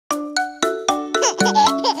Teddy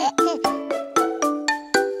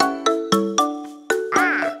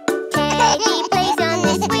plays on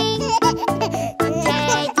the swing.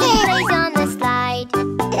 Teddy plays on the slide.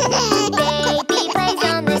 Baby plays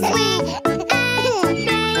on the swing. And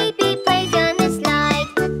baby plays on the slide.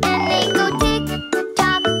 And they go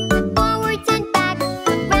tick-tock, forwards and back.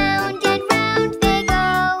 Round and round they go.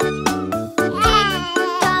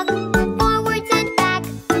 Tick-tock, forwards and back.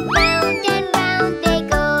 Round and round they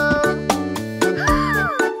go.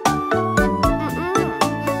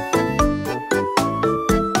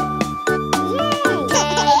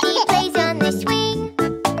 Teddy plays on the swing.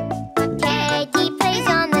 Teddy plays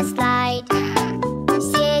on the slide.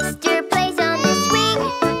 Sister plays on the swing.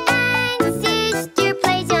 And sister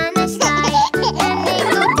plays on the slide. And they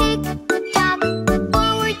go tick-tock,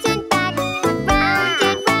 forwards and back. Round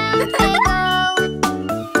and round they go.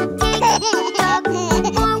 Tick-tock,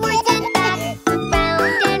 forwards and back.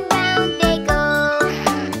 Round and round they go.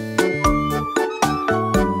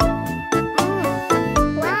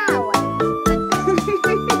 Wow!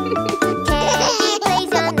 Teddy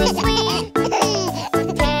plays on the swing.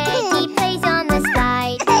 Teddy plays on the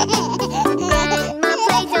slide. Grandma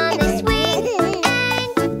plays on the swing. And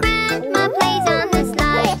Grandma plays on the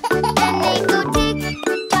slide. And they go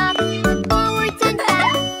tick-tock, forwards and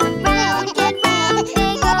back. Round and round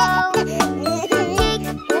they go.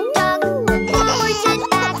 Tick-tock, forwards and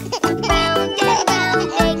back. Round and round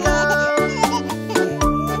they go.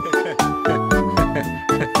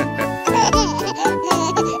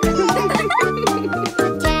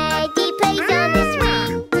 Teddy plays on the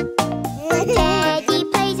swing. Teddy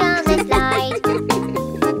plays on the slide.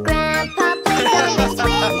 Grandpa plays on the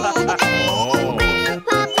swing. And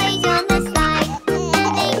Grandpa plays on the slide. And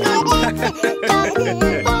they go tick-tock,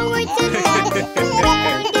 forwards and back.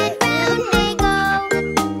 Round and round they go.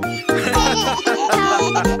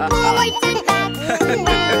 Tick-tock, forwards and back.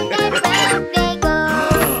 Round and round they go.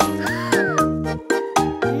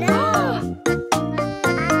 No.